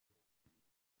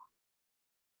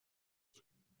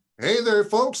Hey there,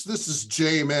 folks. This is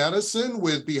Jay Matteson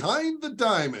with Behind the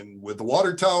Diamond with the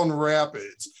Watertown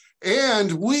Rapids.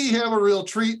 And we have a real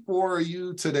treat for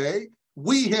you today.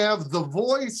 We have the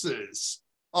voices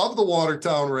of the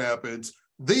Watertown Rapids,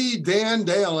 the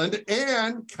Dalin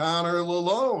and Connor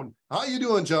Lalone. How you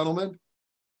doing, gentlemen?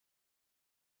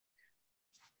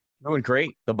 Doing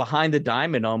great. The Behind the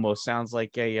Diamond almost sounds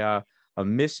like a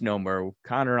misnomer.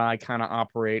 Connor and I kind of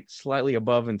operate slightly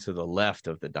above and to the left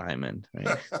of the diamond.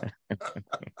 Right?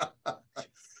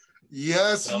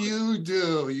 Yes, you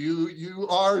do. You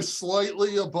are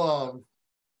slightly above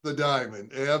the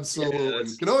diamond. Absolutely.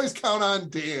 You can always count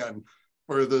on Dan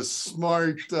for the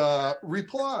smart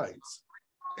replies.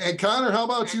 And Connor, how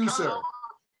about you, sir?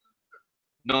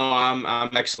 No,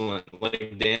 I'm excellent.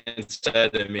 Like Dan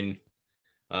said, I mean,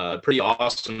 pretty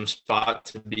awesome spot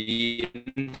to be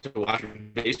in to watch a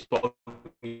baseball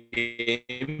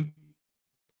game.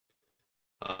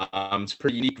 It's a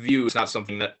pretty unique view. It's not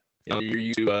something that you're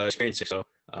used to experiencing. So,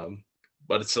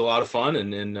 but it's a lot of fun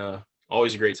and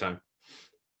always a great time.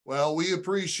 Well, we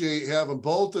appreciate having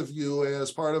both of you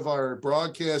as part of our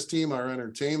broadcast team, our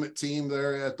entertainment team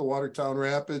there at the Watertown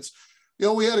Rapids.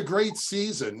 We had a great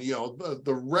season.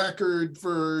 The record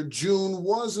for June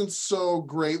wasn't so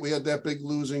great. We had that big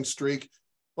losing streak.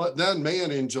 But then, man,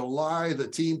 in July, the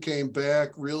team came back,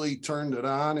 really turned it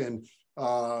on, and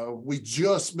we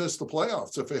just missed the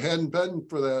playoffs. If it hadn't been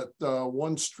for that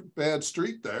one bad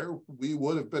streak there, we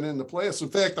would have been in the playoffs. In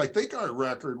fact, I think our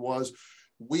record was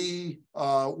we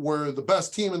were the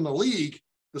best team in the league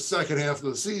the second half of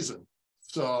the season.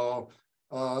 So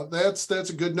that's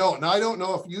a good note. And I don't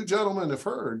know if you gentlemen have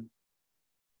heard,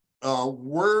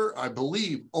 we're, I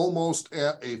believe, almost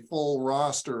at a full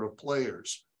roster of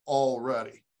players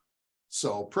already.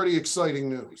 So pretty exciting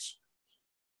news.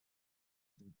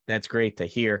 That's great to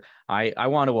hear. I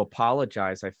want to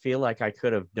apologize. I feel like I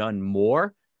could have done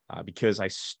more because I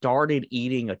started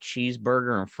eating a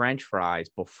cheeseburger and French fries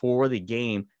before the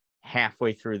game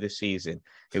halfway through the season.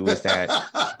 It was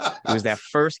that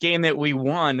first game that we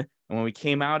won. And when we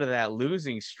came out of that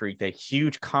losing streak, that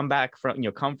huge comeback from,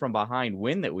 come from behind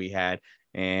win that we had.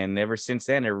 And ever since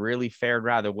then, it really fared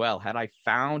rather well. Had I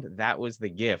found that was the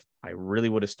gift, I really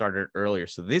would have started earlier.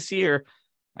 So this year,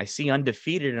 I see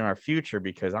undefeated in our future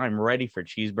because I'm ready for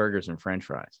cheeseburgers and French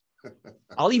fries.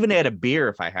 I'll even add a beer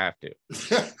if I have to.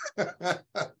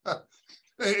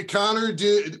 Hey, Connor,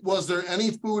 was there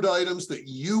any food items that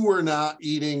you were not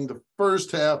eating the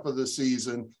first half of the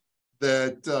season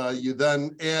that you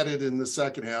then added in the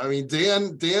second half? I mean,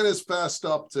 Dan is fessed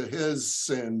up to his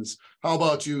sins. How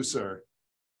about you, sir?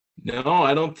 No,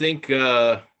 I don't think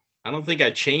I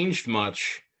changed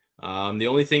much. The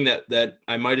only thing that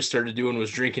I might have started doing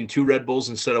was drinking 2 Red Bulls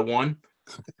instead of 1.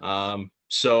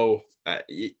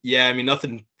 Yeah, I mean,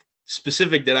 nothing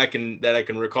specific that I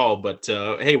can recall, but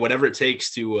hey, whatever it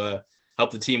takes to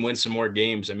help the team win some more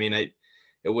games. I mean, it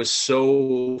was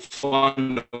so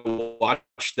fun to watch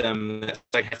them that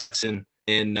second season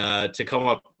and to come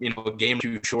up, a game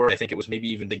too short. I think it was maybe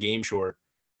even the game short,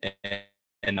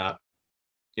 and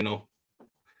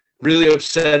really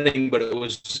upsetting, but it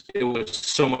was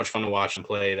so much fun to watch them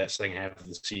play that second half of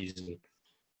the season.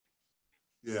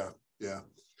 Yeah.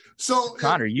 So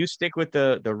Connor, you stick with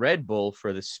the Red Bull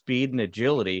for the speed and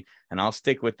agility, and I'll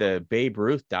stick with the Babe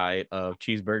Ruth diet of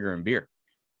cheeseburger and beer.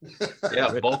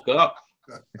 Yeah, bulk up.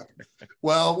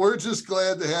 Well, we're just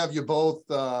glad to have you both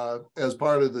as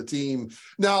part of the team.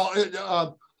 Now,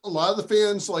 a lot of the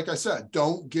fans, like I said,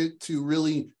 don't get to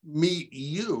really meet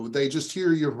you. They just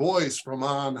hear your voice from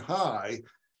on high.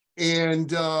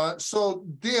 And so,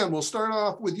 Dan, we'll start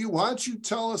off with you. Why don't you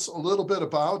tell us a little bit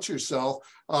about yourself?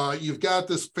 You've got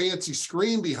this fancy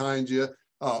screen behind you,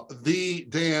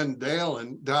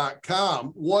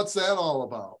 thedandalin.com. What's that all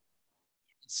about?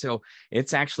 So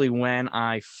it's actually when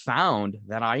I found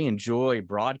that I enjoy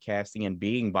broadcasting and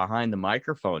being behind the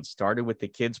microphone. Started with the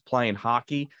kids playing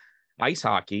hockey, ice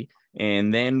hockey.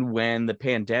 And then when the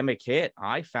pandemic hit,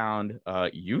 I found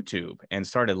YouTube and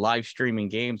started live streaming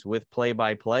games with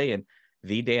play-by-play. And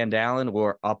The Dan Dalin,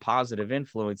 or A Positive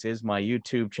Influence, is my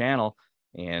YouTube channel.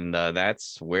 And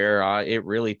that's where it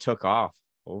really took off.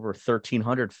 Over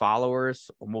 1,300 followers,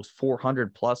 almost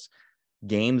 400 plus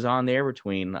games on there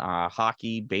between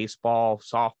hockey, baseball,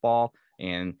 softball,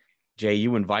 and Jay,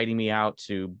 you inviting me out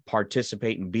to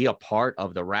participate and be a part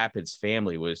of the Rapids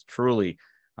family was truly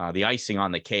the icing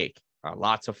on the cake.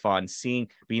 Lots of fun.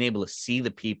 Being able to see the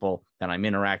people that I'm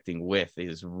interacting with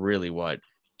is really what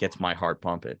gets my heart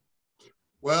pumping.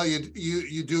 Well,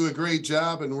 you do a great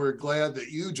job, and we're glad that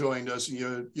you joined us.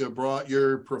 You brought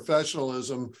your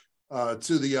professionalism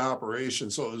to the operation.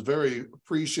 So it was very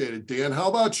appreciated. Dan, how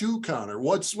about you, Connor?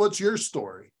 What's your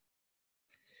story?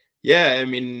 Yeah, I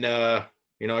mean, I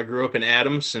grew up in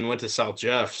Adams and went to South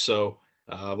Jeff, so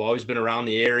I've always been around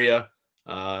the area.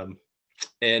 Um,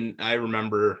 and I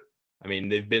remember, I mean,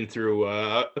 they've been through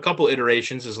a couple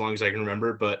iterations as long as I can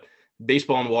remember, but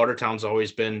baseball in Watertown's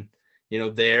always been,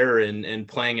 there and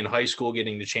playing in high school,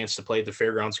 getting the chance to play at the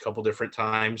fairgrounds a couple different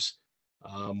times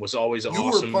was always You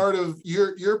awesome. were part of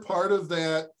you're part of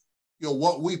that,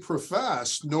 what we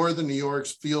profess, Northern New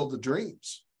York's Field of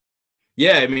Dreams.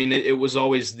 Yeah, I mean, it was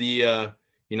always the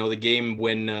game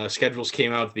when schedules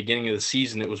came out at the beginning of the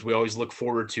season. We always look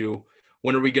forward to,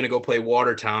 when are we going to go play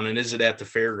Watertown, and is it at the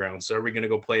fairgrounds? Are we going to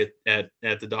go play at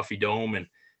the Duffy Dome?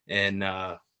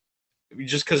 And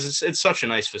just because it's such a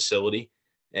nice facility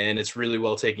and it's really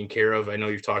well taken care of. I know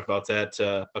you've talked about that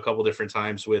a couple different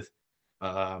times with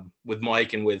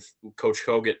Mike and with Coach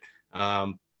Kogut.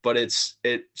 But it's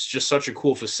just such a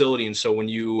cool facility. And so when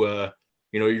you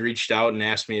reached out and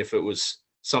asked me if it was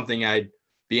something I'd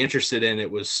be interested in, it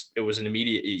was an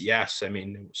immediate yes. I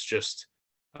mean, it was just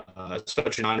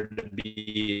such an honor to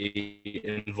be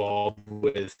involved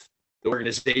with the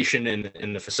organization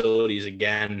and the facilities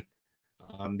again,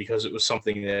 because it was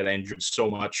something that I enjoyed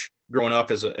so much growing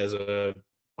up as a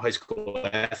high school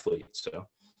athlete. So.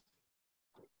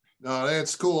 No,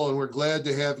 that's cool, and we're glad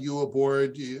to have you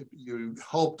aboard. You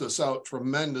helped us out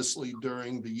tremendously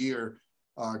during the year,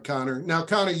 Connor. Now,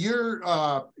 Connor, you're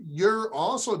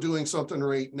also doing something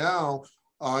right now.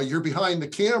 You're behind the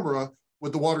camera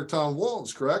with the Watertown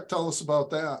Wolves, correct? Tell us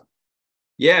about that.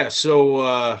 Yeah.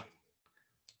 So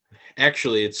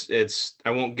actually, it's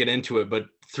I won't get into it, but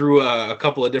through a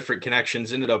couple of different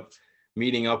connections, ended up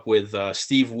meeting up with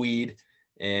Steve Weed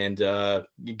and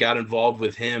got involved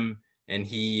with him. And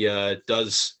he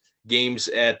does games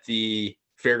at the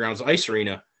Fairgrounds Ice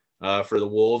Arena for the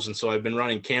Wolves. And so I've been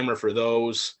running camera for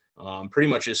those. Pretty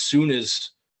much as soon as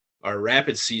our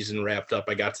Rapids season wrapped up,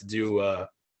 I got to do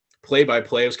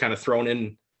play-by-play. I was kind of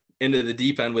thrown into the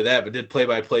deep end with that, but did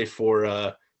play-by-play for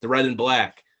the Red and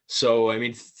Black. So, I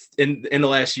mean, in the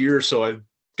last year or so, I've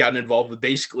gotten involved with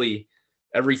basically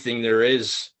everything there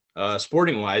is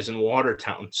sporting-wise in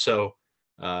Watertown. So,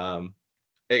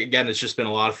 again, it's just been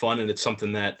a lot of fun, and it's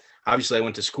something that obviously I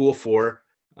went to school for,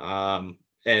 and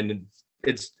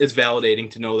it's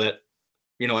validating to know that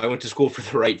I went to school for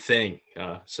the right thing.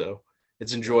 So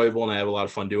it's enjoyable, and I have a lot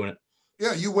of fun doing it.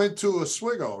 Yeah, you went to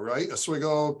Oswego, right?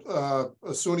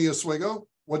 SUNY Oswego.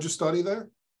 What'd you study there?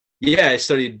 Yeah, I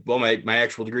studied. Well, my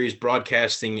actual degree is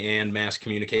broadcasting and mass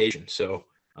communication. So,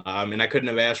 and I couldn't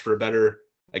have asked for a better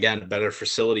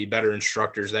facility, better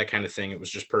instructors, that kind of thing. It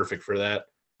was just perfect for that.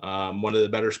 One of the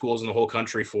better schools in the whole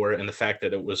country for it. And the fact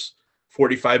that it was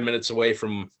 45 minutes away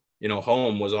from,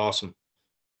 home was awesome.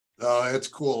 That's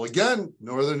cool. Again,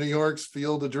 Northern New York's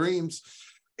Field of Dreams.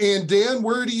 And Dan,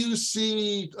 where do you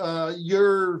see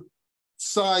your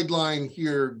sideline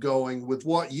here going with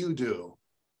what you do?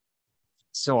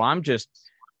 So I'm just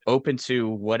open to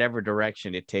whatever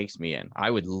direction it takes me in.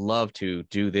 I would love to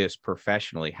do this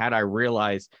professionally. Had I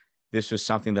realized this was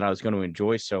something that I was going to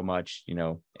enjoy so much,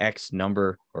 X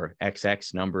number or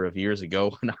XX number of years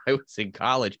ago when I was in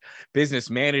college, business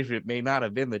management may not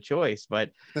have been the choice,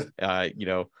 but,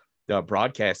 the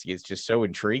broadcasting is just so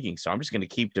intriguing. So I'm just going to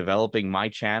keep developing my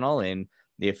channel. And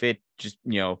if it just,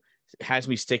 has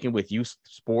me sticking with youth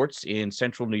sports in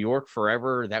Central New York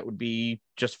forever, that would be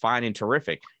just fine and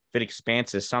terrific. If it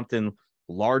expands to something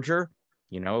larger,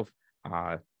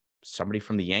 somebody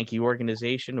from the Yankee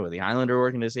organization or the Islander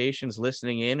organization is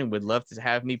listening in and would love to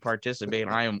have me participate,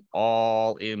 I am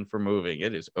all in for moving.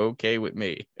 It is okay with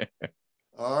me.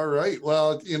 All right.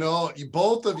 Well,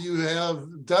 both of you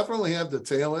definitely have the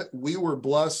talent. We were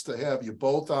blessed to have you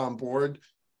both on board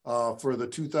for the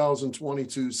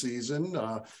 2022 season.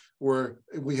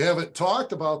 We haven't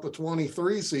talked about the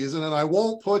 23 season, and I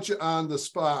won't put you on the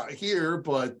spot here,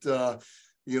 but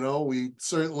we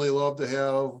certainly love to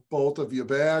have both of you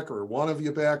back or one of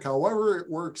you back, however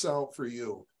it works out for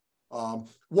you.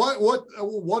 What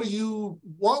was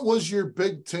your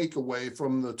big takeaway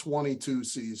from the 22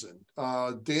 season?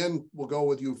 Dan, we'll go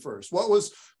with you first. What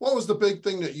was the big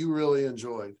thing that you really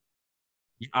enjoyed?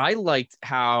 I liked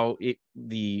how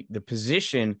the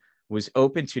position was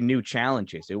open to new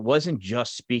challenges. It wasn't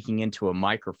just speaking into a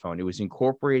microphone. It was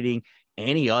incorporating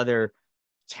any other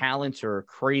talents or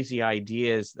crazy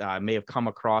ideas that may have come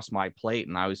across my plate.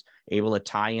 And I was able to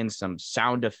tie in some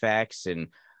sound effects, and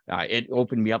it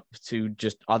opened me up to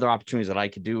just other opportunities that I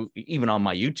could do even on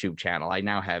my YouTube channel. I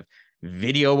now have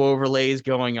video overlays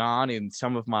going on in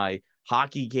some of my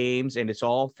hockey games, and it's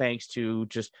all thanks to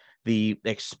just the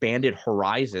expanded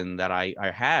horizon that I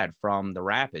had from the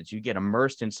Rapids. You get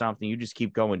immersed in something, you just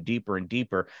keep going deeper and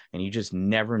deeper, and you just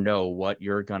never know what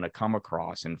you're going to come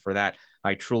across. And for that,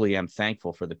 I truly am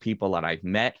thankful for the people that I've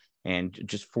met, and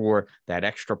just for that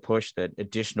extra push, that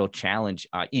additional challenge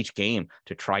each game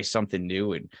to try something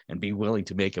new and be willing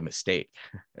to make a mistake.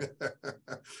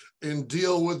 And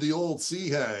deal with the old sea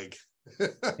hag.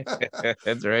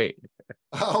 That's right.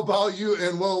 How about you?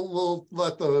 And we'll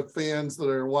let the fans that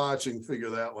are watching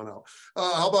figure that one out.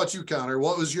 How about you, Connor?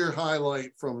 What was your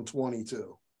highlight from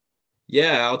 22?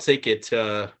 Yeah, I'll take it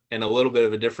in a little bit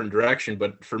of a different direction,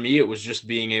 but for me, it was just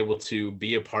being able to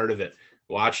be a part of it,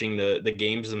 watching the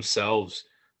games themselves.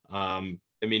 I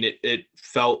mean, it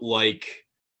felt like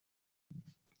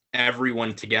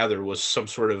everyone together was some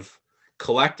sort of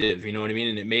collective, you know what I mean?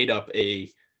 And it made up a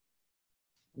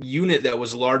unit that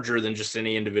was larger than just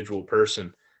any individual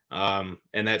person. And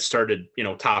that started,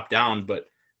 top down, but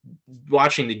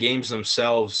watching the games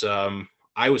themselves,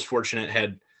 I was fortunate,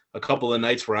 had a couple of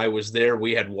nights where I was there,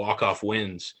 we had walk-off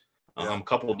wins, a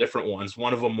couple of different ones.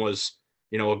 One of them was,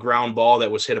 a ground ball that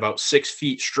was hit about 6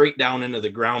 feet straight down into the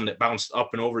ground that bounced up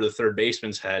and over the third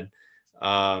baseman's head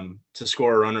to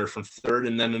score a runner from third.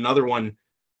 And then another one,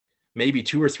 maybe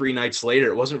 2 or 3 nights later,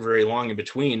 it wasn't very long in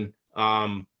between,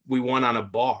 we won on a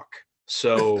balk.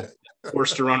 So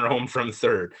forced a runner home from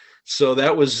third. So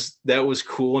that was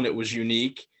cool, and it was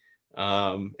unique.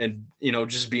 And,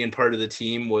 just being part of the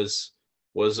team was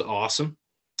awesome.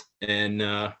 And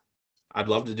I'd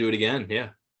love to do it again. Yeah.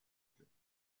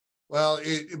 Well,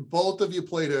 both of you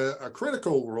played a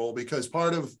critical role, because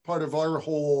part of our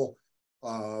whole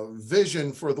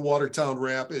vision for the Watertown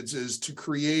Rapids is to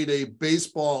create a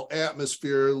baseball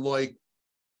atmosphere like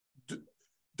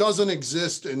doesn't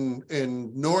exist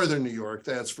in Northern New York,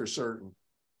 that's for certain.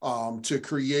 To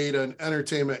create an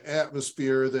entertainment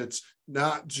atmosphere that's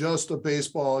not just a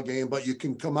baseball game, but you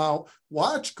can come out,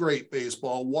 watch great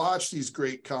baseball, watch these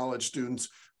great college students,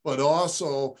 but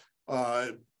also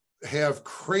have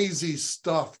crazy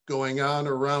stuff going on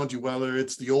around you, whether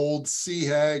it's the old sea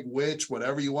hag, witch,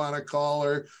 whatever you want to call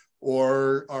her,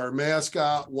 or our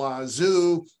mascot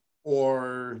Wazoo,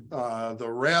 or the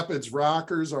Rapids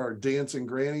Rockers, our dancing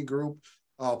granny group,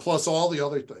 plus all the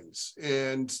other things.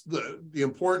 And the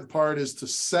important part is to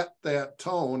set that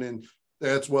tone, and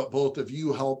that's what both of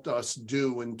you helped us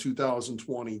do in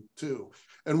 2022.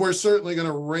 And we're certainly going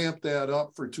to ramp that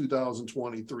up for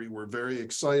 2023. We're very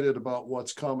excited about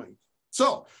what's coming.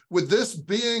 So with this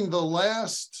being the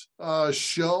last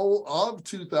show of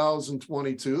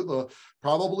 2022,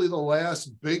 probably the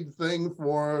last big thing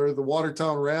for the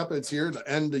Watertown Rapids here to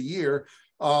end the year,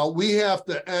 we have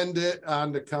to end it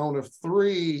on the count of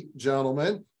 3,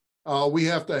 gentlemen. We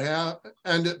have to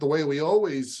end it the way we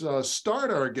always start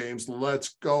our games.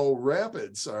 Let's go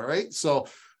Rapids. All right. So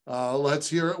let's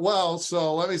hear it well.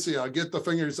 So let me see. I'll get the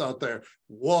fingers out there.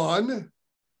 1,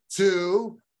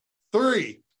 2,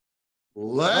 3.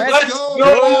 Let's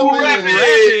go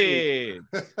Rapids.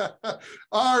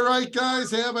 All right,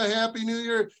 guys, have a happy new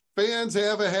year. Fans,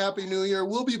 have a happy new year.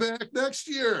 We'll be back next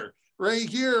year right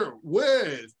here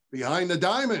with Behind the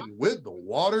Diamond with the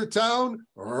Watertown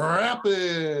Rapids.